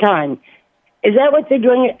every time. Is that what they're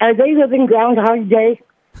doing? Are they living Groundhog Day?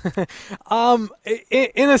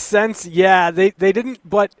 In a sense, yeah, they didn't,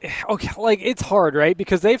 but okay, it's hard, right?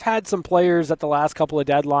 Because they've had some players at the last couple of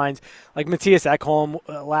deadlines, like Matthias Ekholm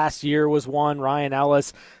last year was one, Ryan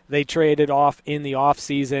Ellis, they traded off in the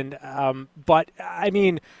offseason. But, I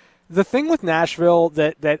mean, the thing with Nashville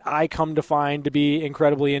that I come to find to be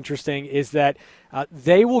incredibly interesting is that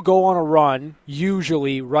They will go on a run,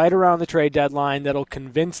 usually right around the trade deadline, that'll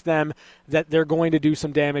convince them that they're going to do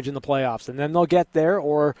some damage in the playoffs. And then they'll get there,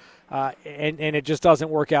 and it just doesn't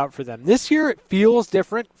work out for them. This year, it feels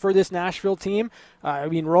different for this Nashville team.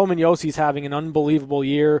 Roman Yossi's having an unbelievable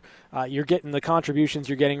year. You're getting the contributions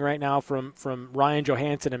you're getting right now from Ryan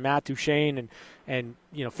Johansson and Matt Duchene and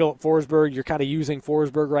Philip Forsberg. You're kind of using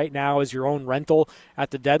Forsberg right now as your own rental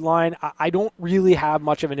at the deadline. I don't really have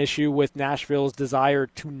much of an issue with Nashville's desire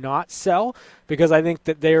to not sell, because I think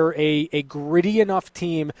that they're a gritty enough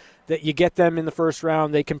team that you get them in the first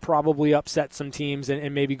round, they can probably upset some teams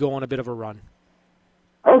and maybe go on a bit of a run.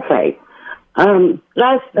 Okay.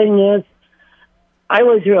 Last thing is, I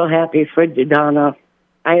was real happy for Dadonov.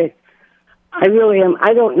 I really am.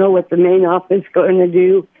 I don't know what the main office is going to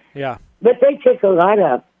do. Yeah. But they took a lot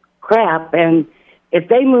of crap, and if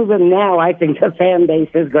they move him now, I think the fan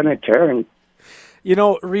base is going to turn.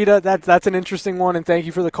 Rita, that's an interesting one, and thank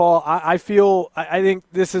you for the call. I think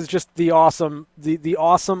this is just the awesome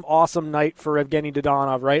night for Evgeny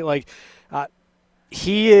Dadonov, right? Like,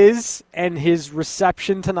 he is, and his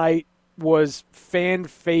reception tonight was fan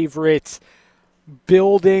favorite,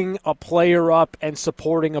 building a player up and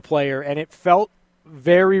supporting a player, and it felt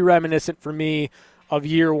very reminiscent for me of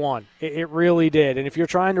year one. It really did, and if you're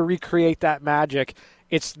trying to recreate that magic,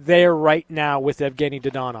 it's there right now with Evgeny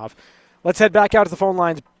Dadonov. Let's head back out to the phone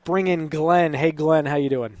lines. Bring in Glenn. Hey, Glenn, how you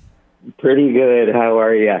doing? Pretty good. How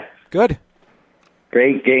are you? Good.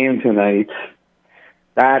 Great game tonight.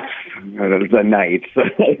 That's the night,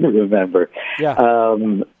 I remember. Yeah.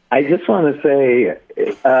 I just want to say,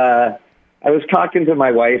 I was talking to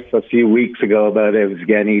my wife a few weeks ago about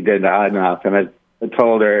Evgeny Dadonov, and I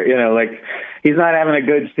told her, he's not having a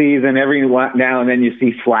good season. Every now and then you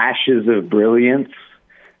see flashes of brilliance,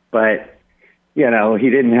 but he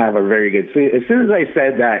didn't have a very good season. As soon as I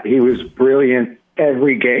said that, he was brilliant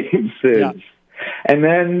every game since. Yeah. And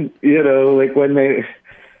then,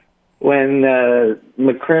 when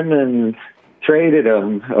McCrimmon traded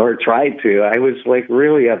him or tried to, I was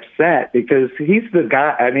really upset because he's the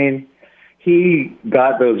guy. I mean, he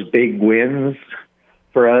got those big wins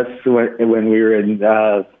for us when we were in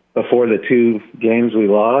before the 2 games we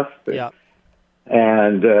lost. Yeah.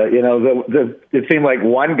 And, it seemed like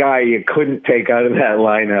one guy you couldn't take out of that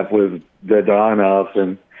lineup was Dadonov.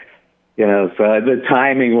 And, so the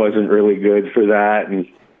timing wasn't really good for that. And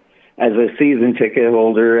as a season ticket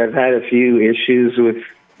holder, I've had a few issues with,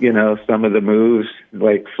 some of the moves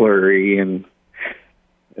like Fleury, and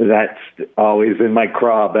that's always in my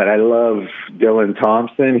craw. But I love Dylan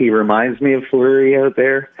Thompson. He reminds me of Fleury out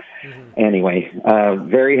there. Mm-hmm. Anyway,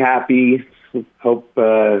 very happy. Hope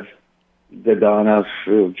Dadonov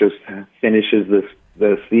just finishes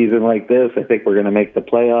the season like this. I think we're going to make the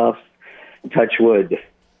playoffs. Touch wood.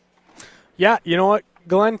 Yeah, you know what,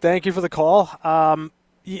 Glenn? Thank you for the call.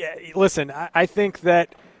 Listen, I think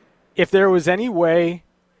that if there was any way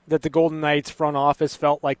that the Golden Knights front office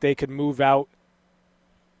felt like they could move out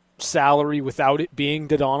salary without it being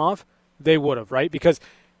Dadonov, they would have, right? Because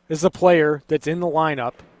this is a player that's in the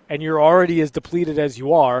lineup, and you're already as depleted as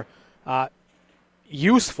you are,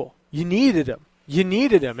 useful. You needed him.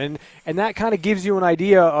 And that kind of gives you an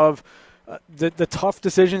idea of the tough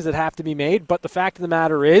decisions that have to be made. But the fact of the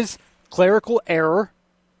matter is, clerical error.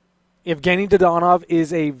 Evgeny Dadonov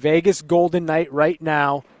is a Vegas Golden Knight right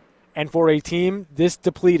now. And for a team this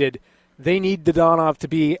depleted, they need Dadonov to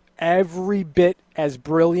be every bit as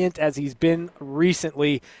brilliant as he's been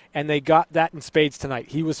recently. And they got that in spades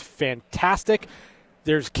tonight. He was fantastic.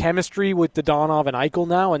 There's chemistry with Dadonov and Eichel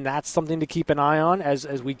now, and that's something to keep an eye on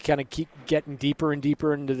as we kind of keep getting deeper and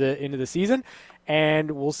deeper into the season.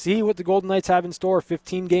 And we'll see what the Golden Knights have in store.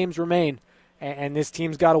 15 games remain, and this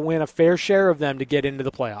team's got to win a fair share of them to get into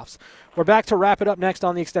the playoffs. We're back to wrap it up next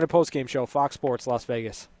on the Extended Postgame Show, Fox Sports Las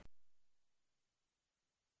Vegas.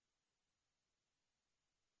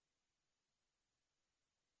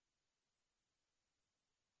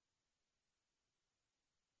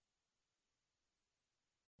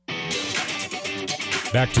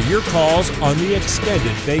 Back to your calls on the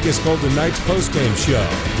Extended Vegas Golden Knights postgame show.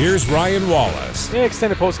 Here's Ryan Wallace. The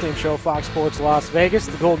Extended postgame show, Fox Sports Las Vegas.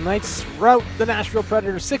 The Golden Knights rout the Nashville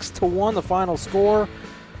Predators 6-1, the final score.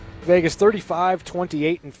 Vegas 35,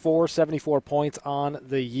 28-4, 74 points on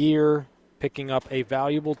the year, picking up a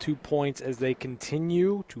valuable 2 points as they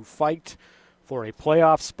continue to fight for a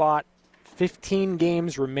playoff spot. 15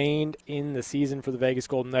 games remained in the season for the Vegas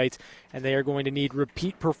Golden Knights, and they are going to need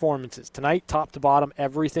repeat performances. Tonight, top to bottom,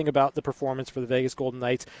 everything about the performance for the Vegas Golden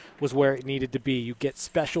Knights was where it needed to be. You get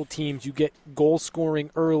special teams, you get goal scoring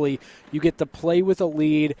early, you get to play with a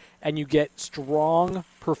lead, and you get strong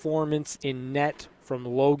performance in net from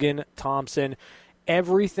Logan Thompson.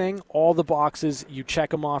 Everything, all the boxes, you check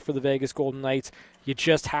them off for the Vegas Golden Knights. You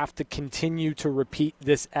just have to continue to repeat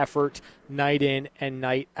this effort night in and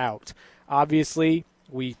night out. Obviously,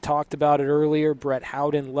 we talked about it earlier. Brett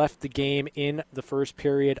Howden left the game in the first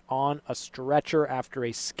period on a stretcher after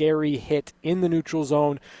a scary hit in the neutral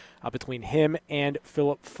zone between him and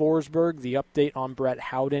Philip Forsberg. The update on Brett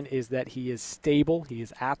Howden is that he is stable. He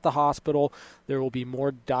is at the hospital. There will be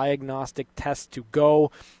more diagnostic tests to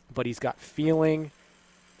go, but he's got feeling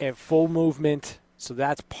and full movement. So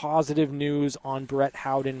that's positive news on Brett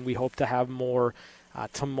Howden. We hope to have more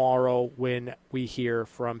tomorrow when we hear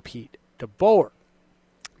from Pete DeBoer.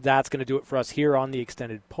 That's going to do it for us here on the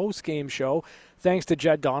extended post-game show. Thanks to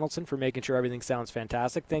Jed Donaldson for making sure everything sounds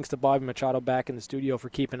fantastic. Thanks to Bobby Machado back in the studio for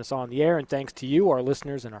keeping us on the air. And thanks to you, our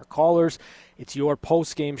listeners and our callers. It's your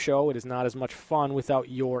post-game show. It is not as much fun without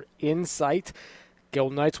your insight.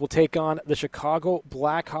 Golden Knights will take on the Chicago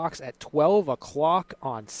Blackhawks at 12 o'clock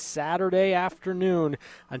on Saturday afternoon.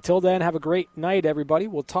 Until then, have a great night, everybody.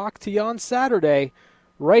 We'll talk to you on Saturday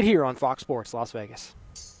right here on Fox Sports Las Vegas.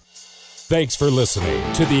 Thanks for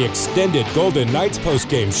listening to the extended Golden Knights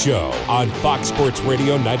postgame show on Fox Sports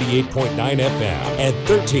Radio 98.9 FM and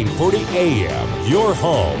 1340 AM. Your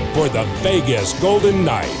home for the Vegas Golden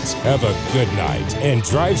Knights. Have a good night and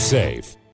drive safe.